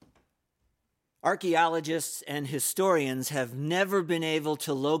Archaeologists and historians have never been able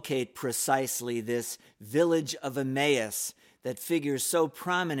to locate precisely this village of Emmaus that figures so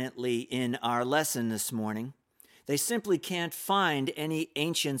prominently in our lesson this morning. They simply can't find any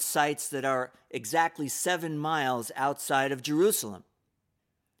ancient sites that are exactly 7 miles outside of Jerusalem.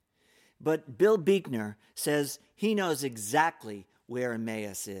 But Bill Buechner says he knows exactly where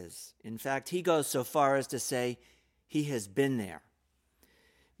Emmaus is. In fact, he goes so far as to say he has been there.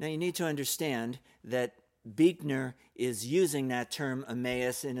 Now, you need to understand that Buechner is using that term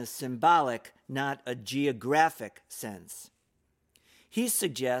Emmaus in a symbolic, not a geographic sense. He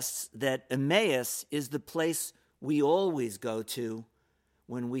suggests that Emmaus is the place we always go to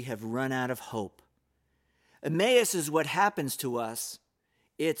when we have run out of hope. Emmaus is what happens to us.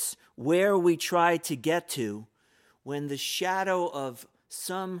 It's where we try to get to when the shadow of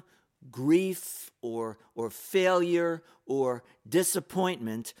some grief or failure or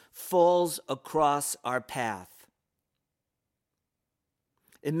disappointment falls across our path.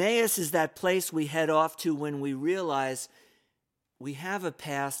 Emmaus is that place we head off to when we realize we have a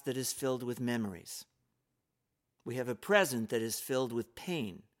past that is filled with memories. We have a present that is filled with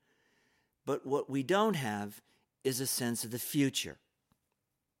pain. But what we don't have is a sense of the future.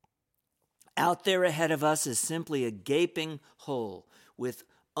 Out there ahead of us is simply a gaping hole with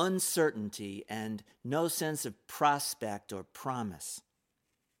uncertainty and no sense of prospect or promise.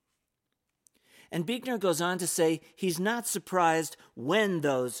 And Buechner goes on to say he's not surprised when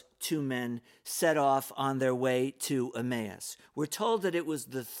those two men set off on their way to Emmaus. We're told that it was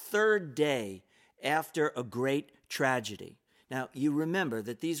the 3rd day after a great tragedy. Now, you remember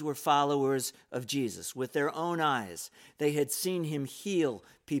that these were followers of Jesus. With their own eyes, they had seen him heal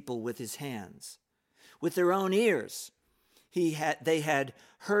people with his hands. With their own ears, they had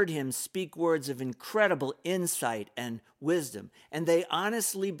heard him speak words of incredible insight and wisdom, and they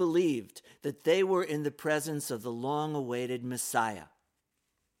honestly believed that they were in the presence of the long-awaited Messiah.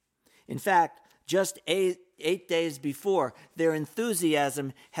 In fact, just eight days before, their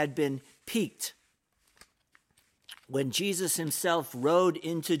enthusiasm had been piqued when Jesus himself rode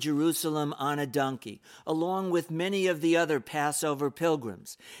into Jerusalem on a donkey, along with many of the other Passover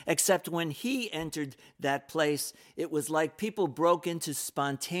pilgrims. Except when he entered that place, it was like people broke into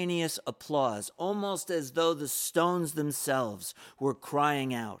spontaneous applause, almost as though the stones themselves were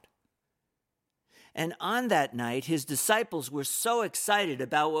crying out. And on that night, his disciples were so excited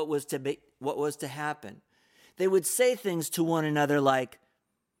about what was to happen. They would say things to one another like,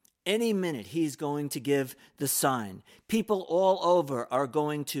 any minute he's going to give the sign. People all over are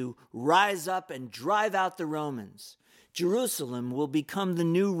going to rise up and drive out the Romans. Jerusalem will become the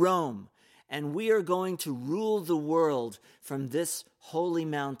new Rome, and we are going to rule the world from this holy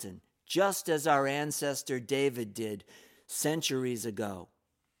mountain, just as our ancestor David did centuries ago.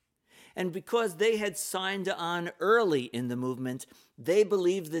 And because they had signed on early in the movement, they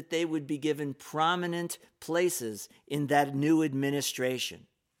believed that they would be given prominent places in that new administration.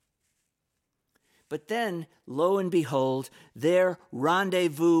 But then, lo and behold, their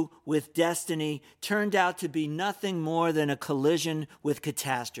rendezvous with destiny turned out to be nothing more than a collision with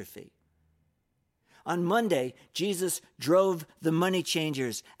catastrophe. On Monday, Jesus drove the money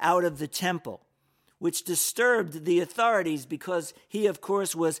changers out of the temple, which disturbed the authorities because he, of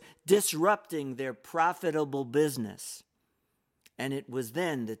course, was disrupting their profitable business. And it was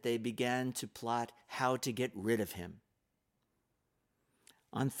then that they began to plot how to get rid of him.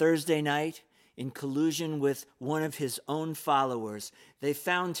 On Thursday night, in collusion with one of his own followers, they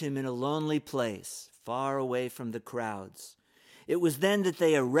found him in a lonely place, far away from the crowds. It was then that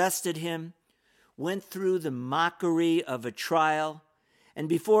they arrested him, went through the mockery of a trial, and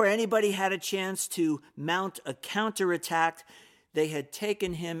before anybody had a chance to mount a counterattack, they had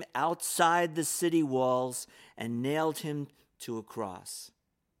taken him outside the city walls and nailed him to a cross.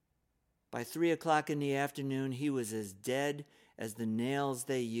 By 3:00 in the afternoon, he was as dead as the nails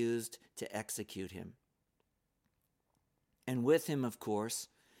they used to execute him. And with him, of course,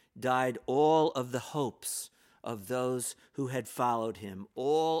 died all of the hopes of those who had followed him,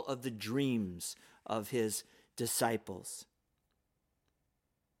 all of the dreams of his disciples.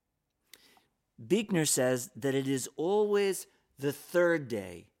 Buechner says that it is always the 3rd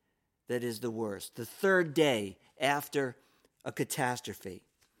day that is the worst, the 3rd day after a catastrophe.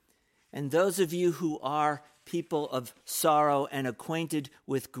 And those of you who are people of sorrow and acquainted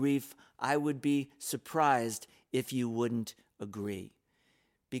with grief, I would be surprised if you wouldn't agree.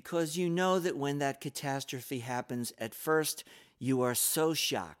 Because you know that when that catastrophe happens, at first you are so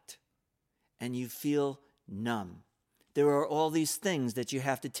shocked and you feel numb. There are all these things that you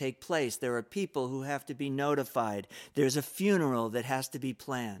have to take place. There are people who have to be notified. There's a funeral that has to be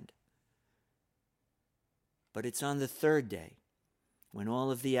planned. But it's on the third day, when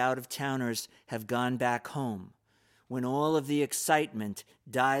all of the out-of-towners have gone back home, when all of the excitement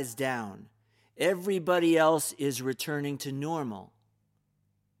dies down, everybody else is returning to normal.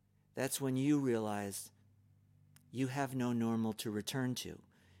 That's when you realize you have no normal to return to.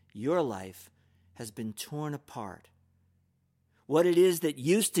 Your life has been torn apart. What it is that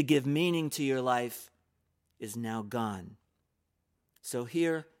used to give meaning to your life is now gone. So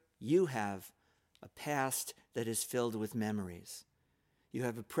here you have a past that is filled with memories. You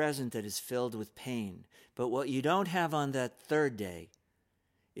have a present that is filled with pain. But what you don't have on that third day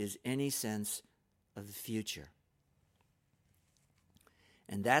is any sense of the future.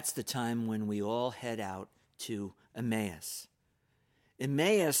 And that's the time when we all head out to Emmaus.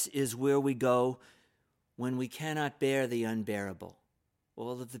 Emmaus is where we go when we cannot bear the unbearable,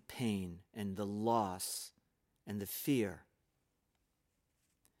 all of the pain and the loss and the fear.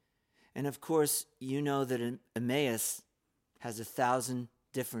 And of course, you know that Emmaus has 1,000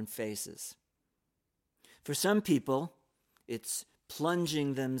 different faces. For some people, it's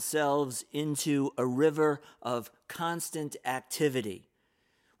plunging themselves into a river of constant activity,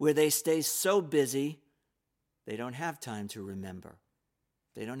 where they stay so busy, they don't have time to remember.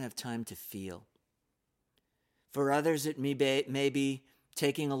 They don't have time to feel. For others, it may be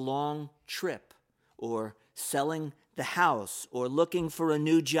taking a long trip, or selling the house, or looking for a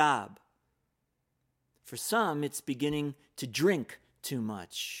new job. For some, it's beginning to drink too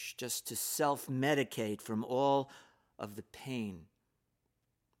much, just to self-medicate from all of the pain.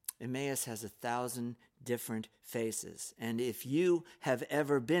 Emmaus has 1,000 different faces. And if you have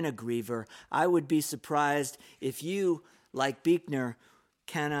ever been a griever, I would be surprised if you, like Buechner,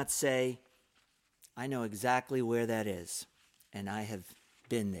 cannot say, I know exactly where that is, and I have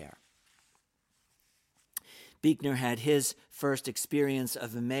been there. Buechner had his first experience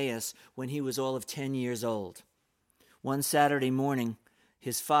of Emmaus when he was all of 10 years old. One Saturday morning,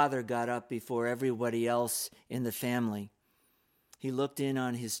 his father got up before everybody else in the family. He looked in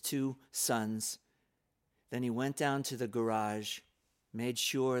on his 2 sons. Then he went down to the garage, made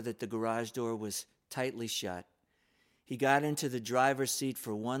sure that the garage door was tightly shut. He got into the driver's seat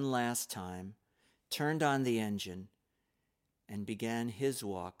for one last time, turned on the engine, and began his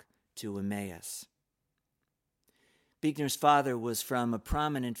walk to Emmaus. Buechner's father was from a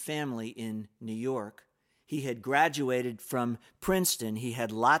prominent family in New York. He had graduated from Princeton. He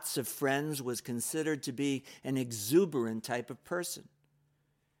had lots of friends, was considered to be an exuberant type of person.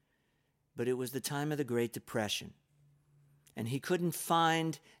 But it was the time of the Great Depression, and he couldn't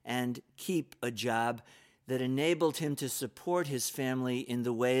find and keep a job that enabled him to support his family in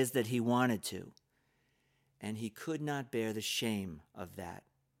the ways that he wanted to. And he could not bear the shame of that.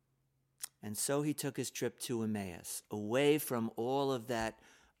 And so he took his trip to Emmaus, away from all of that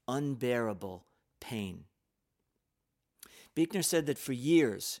unbearable pain. Buechner said that for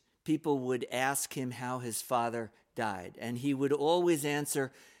years, people would ask him how his father died, and he would always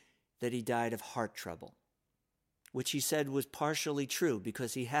answer that he died of heart trouble, which he said was partially true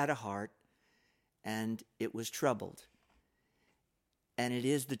because he had a heart and it was troubled. And it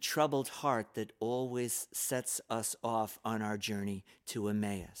is the troubled heart that always sets us off on our journey to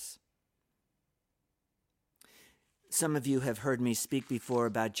Emmaus. Some of you have heard me speak before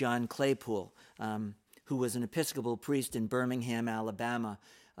about John Claypool, who was an Episcopal priest in Birmingham, Alabama,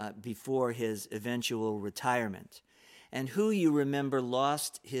 before his eventual retirement, and who you remember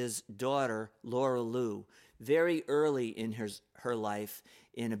lost his daughter, Laura Lou, very early in her life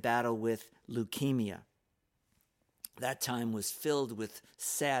in a battle with leukemia. That time was filled with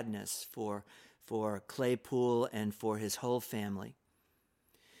sadness for Claypool and for his whole family.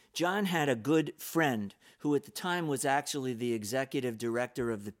 John had a good friend who at the time was actually the executive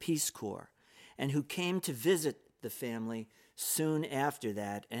director of the Peace Corps, and who came to visit the family soon after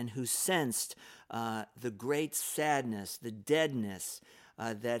that, and who sensed the great sadness, the deadness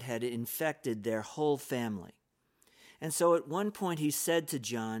that had infected their whole family. And so at one point he said to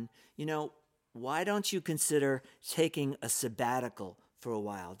John, why don't you consider taking a sabbatical for a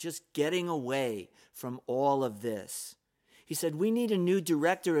while, just getting away from all of this? He said, we need a new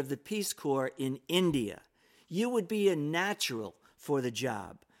director of the Peace Corps in India. You would be a natural for the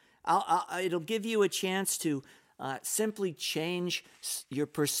job. It'll give you a chance to simply change your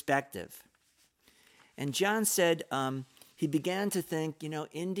perspective. And John said he began to think,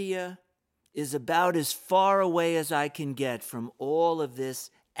 India is about as far away as I can get from all of this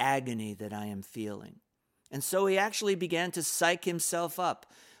agony that I am feeling. And so he actually began to psych himself up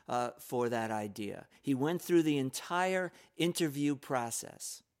for that idea. He went through the entire interview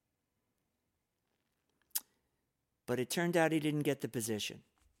process. But it turned out he didn't get the position.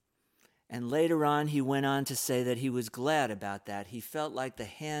 And later on, he went on to say that he was glad about that. He felt like the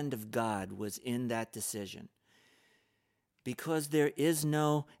hand of God was in that decision, because there is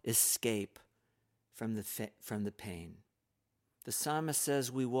no escape from the pain. The psalmist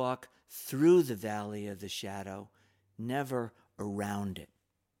says we walk through the valley of the shadow, never around it.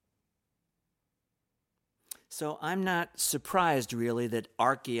 So I'm not surprised, really, that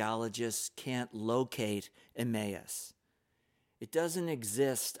archaeologists can't locate Emmaus. It doesn't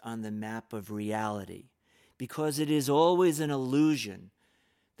exist on the map of reality, because it is always an illusion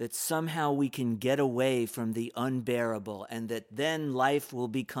that somehow we can get away from the unbearable and that then life will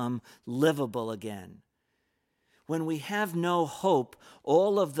become livable again. When we have no hope,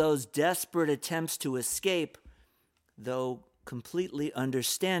 all of those desperate attempts to escape, though completely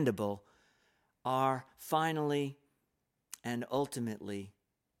understandable, are finally and ultimately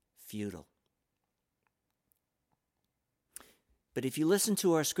futile. But if you listen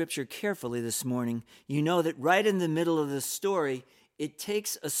to our scripture carefully this morning, you know that right in the middle of the story, it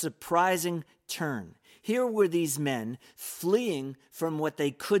takes a surprising turn. Here were these men fleeing from what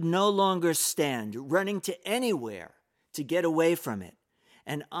they could no longer stand, running to anywhere to get away from it.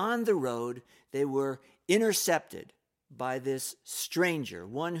 And on the road, they were intercepted by this stranger,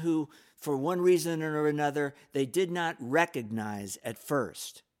 one who, for one reason or another, they did not recognize at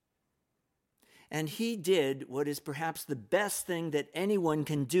first. And he did what is perhaps the best thing that anyone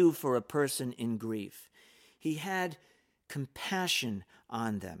can do for a person in grief. He had compassion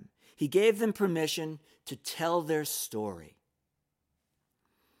on them. He gave them permission to tell their story.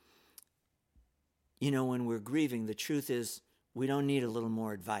 You know, when we're grieving, the truth is we don't need a little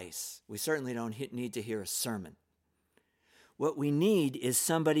more advice. We certainly don't need to hear a sermon. What we need is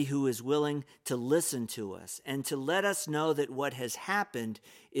somebody who is willing to listen to us and to let us know that what has happened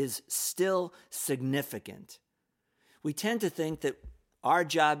is still significant. We tend to think that our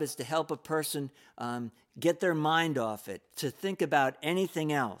job is to help a person get their mind off it, to think about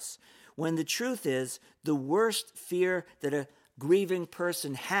anything else, when the truth is the worst fear that a grieving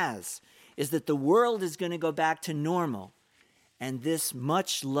person has is that the world is going to go back to normal, and this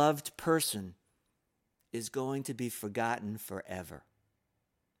much-loved person is going to be forgotten forever.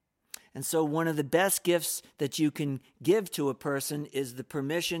 And so one of the best gifts that you can give to a person is the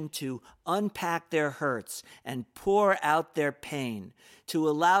permission to unpack their hurts and pour out their pain, to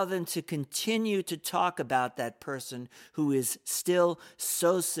allow them to continue to talk about that person who is still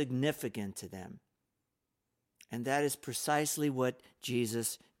so significant to them. And that is precisely what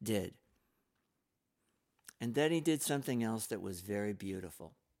Jesus did. And then he did something else that was very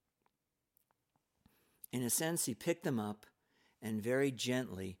beautiful. In a sense, he picked them up and very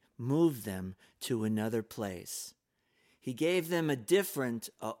gently moved them to another place. He gave them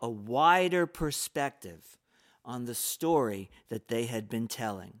a wider perspective on the story that they had been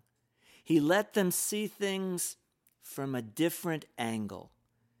telling. He let them see things from a different angle.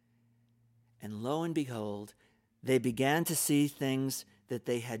 And lo and behold, they began to see things that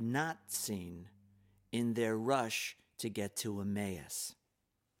they had not seen in their rush to get to Emmaus.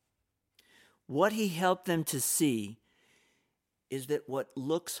 What he helped them to see is that what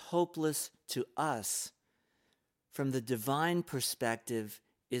looks hopeless to us, from the divine perspective,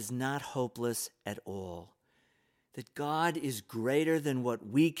 is not hopeless at all. That God is greater than what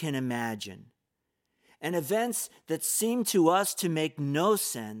we can imagine. And events that seem to us to make no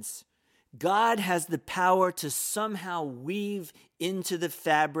sense, God has the power to somehow weave into the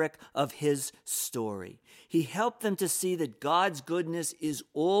fabric of his story. He helped them to see that God's goodness is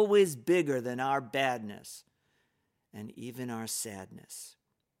always bigger than our badness and even our sadness.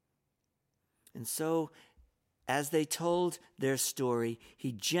 And so, as they told their story,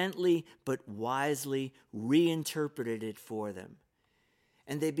 he gently but wisely reinterpreted it for them.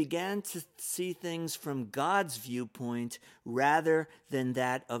 And they began to see things from God's viewpoint rather than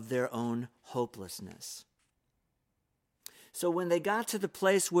that of their own hopelessness. So when they got to the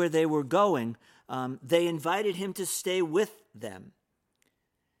place where they were going, they invited him to stay with them.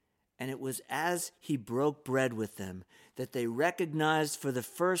 And it was as he broke bread with them that they recognized for the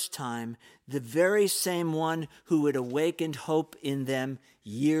first time the very same one who had awakened hope in them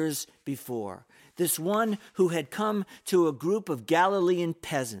years before. This one who had come to a group of Galilean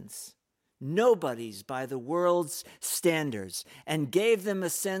peasants, nobodies by the world's standards, and gave them a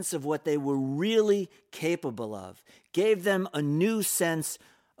sense of what they were really capable of, gave them a new sense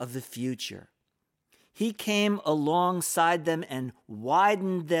of the future. He came alongside them and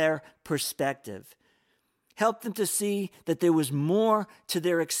widened their perspective, helped them to see that there was more to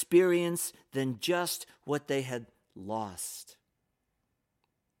their experience than just what they had lost.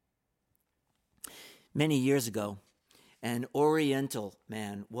 Many years ago, an Oriental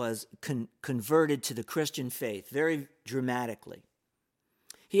man, was converted to the Christian faith very dramatically.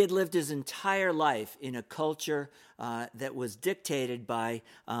 He had lived his entire life in a culture that was dictated by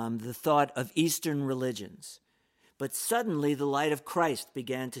the thought of Eastern religions. But suddenly the light of Christ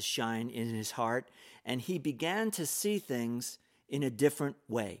began to shine in his heart, and he began to see things in a different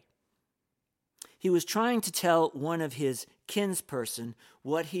way. He was trying to tell one of his kinsperson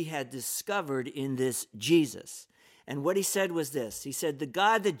what he had discovered in this Jesus. And what he said was this. He said, "The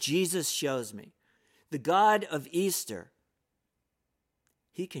God that Jesus shows me, the God of Easter,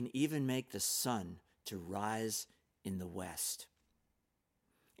 he can even make the sun to rise in the west."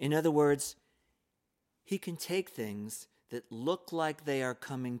 In other words, he can take things that look like they are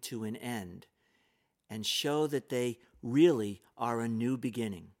coming to an end and show that they really are a new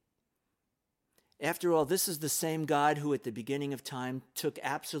beginning. After all, this is the same God who at the beginning of time took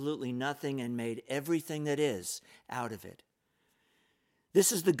absolutely nothing and made everything that is out of it.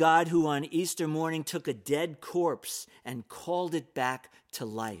 This is the God who on Easter morning took a dead corpse and called it back to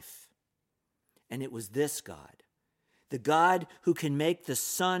life. And it was this God, the God who can make the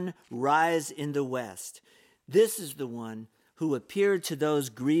sun rise in the west. This is the one who appeared to those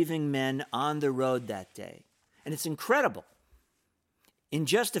grieving men on the road that day. And it's incredible. In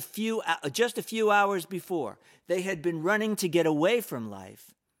just a few hours before, they had been running to get away from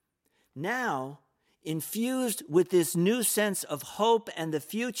life. Now, infused with this new sense of hope and the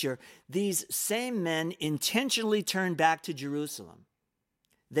future, these same men intentionally turned back to Jerusalem.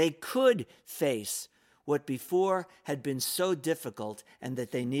 They could face what before had been so difficult and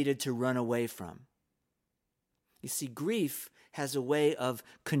that they needed to run away from. You see, grief has a way of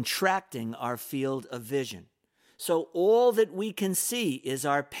contracting our field of vision. So all that we can see is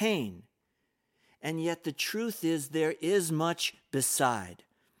our pain. And yet the truth is there is much beside.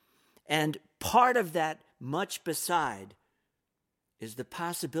 And part of that much beside is the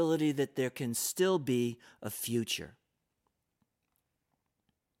possibility that there can still be a future.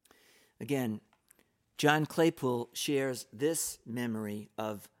 Again, John Claypool shares this memory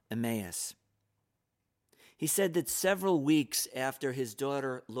of Emmaus. He said that several weeks after his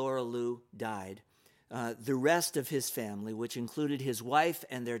daughter Laura Lou died, the rest of his family, which included his wife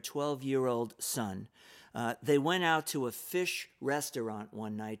and their 12-year-old son, they went out to a fish restaurant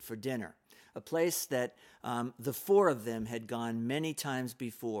one night for dinner, a place that the four of them had gone many times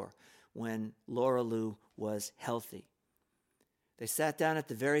before when Laura Lou was healthy. They sat down at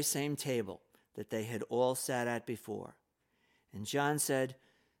the very same table that they had all sat at before. And John said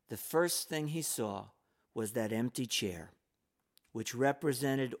the first thing he saw was that empty chair, which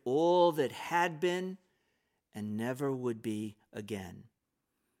represented all that had been and never would be again.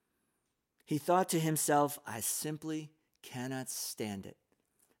 He thought to himself, I simply cannot stand it.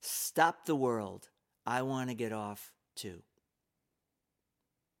 Stop the world. I want to get off too.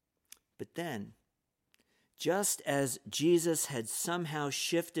 But then, just as Jesus had somehow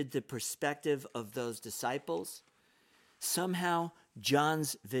shifted the perspective of those disciples, somehow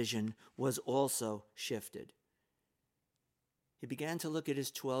John's vision was also shifted. He began to look at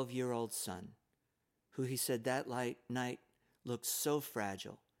his 12-year-old son, who he said that night looked so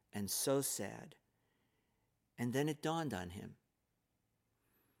fragile and so sad. And then it dawned on him.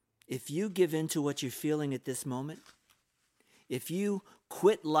 If you give in to what you're feeling at this moment, if you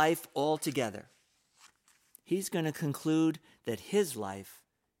quit life altogether, he's going to conclude that his life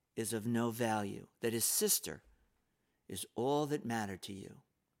is of no value, that his sister is all that mattered to you.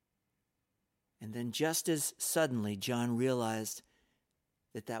 And then just as suddenly, John realized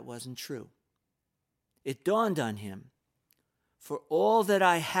that that wasn't true. It dawned on him, for all that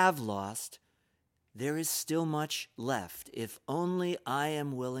I have lost, there is still much left, if only I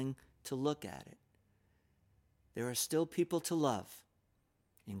am willing to look at it. There are still people to love,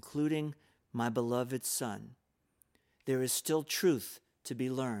 including my beloved son. There is still truth to be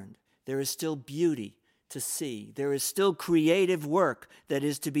learned. There is still beauty to see. There is still creative work that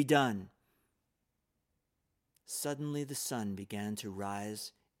is to be done. Suddenly the sun began to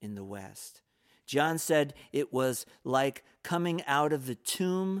rise in the west. John said it was like coming out of the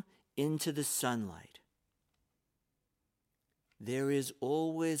tomb into the sunlight. There is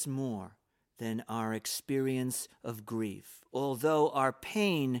always more than our experience of grief, although our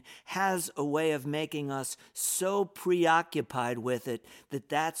pain has a way of making us so preoccupied with it that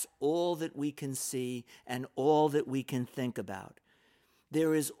that's all that we can see and all that we can think about.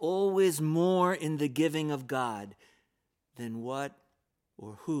 There is always more in the giving of God than what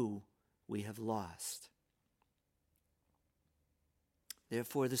or who we have lost.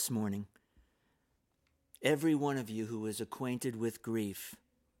 Therefore, this morning, every one of you who is acquainted with grief,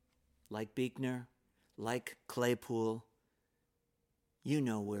 like Buechner, like Claypool, You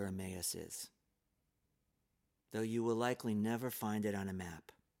know where Emmaus is, though you will likely never find it on a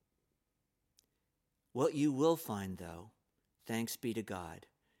map. What you will find, though, thanks be to God,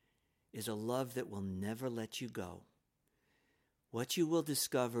 is a love that will never let you go. What you will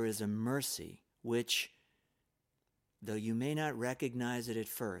discover is a mercy which, though you may not recognize it at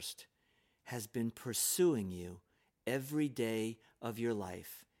first, has been pursuing you every day of your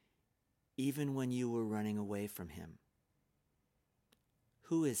life, even when you were running away from him.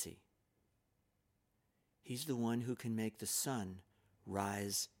 Who is he? He's the one who can make the sun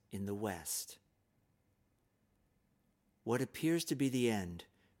rise in the west. What appears to be the end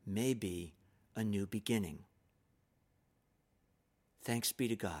may be a new beginning. Thanks be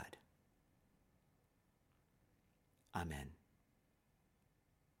to God. Amen.